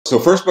So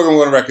first book I'm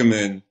going to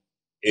recommend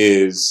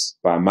is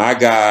by my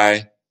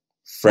guy,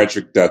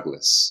 Frederick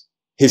Douglass.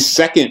 His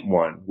second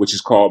one, which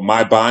is called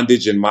My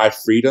Bondage and My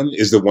Freedom,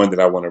 is the one that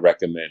I want to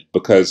recommend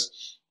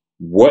because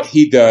what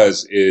he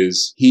does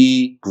is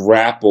he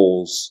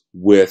grapples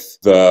with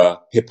the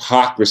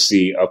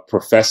hypocrisy of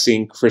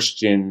professing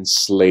Christian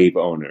slave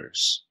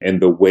owners and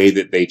the way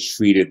that they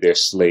treated their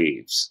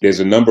slaves.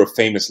 There's a number of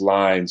famous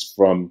lines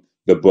from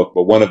the book,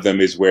 but one of them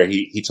is where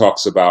he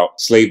talks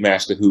about slave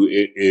master who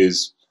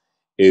is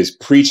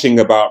preaching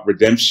about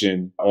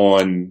redemption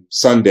on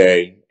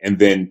Sunday and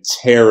then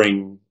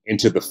tearing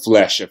into the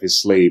flesh of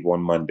his slave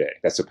on Monday.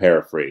 That's a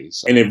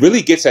paraphrase. And it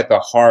really gets at the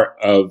heart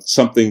of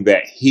something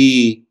that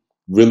he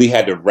really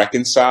had to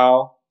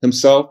reconcile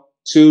himself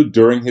to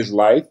during his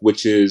life,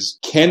 which is,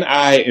 can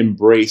I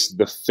embrace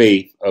the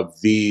faith of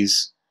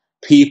these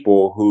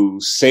people who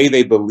say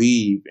they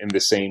believe in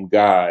the same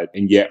God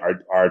and yet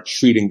are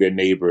treating their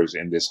neighbors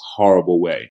in this horrible way?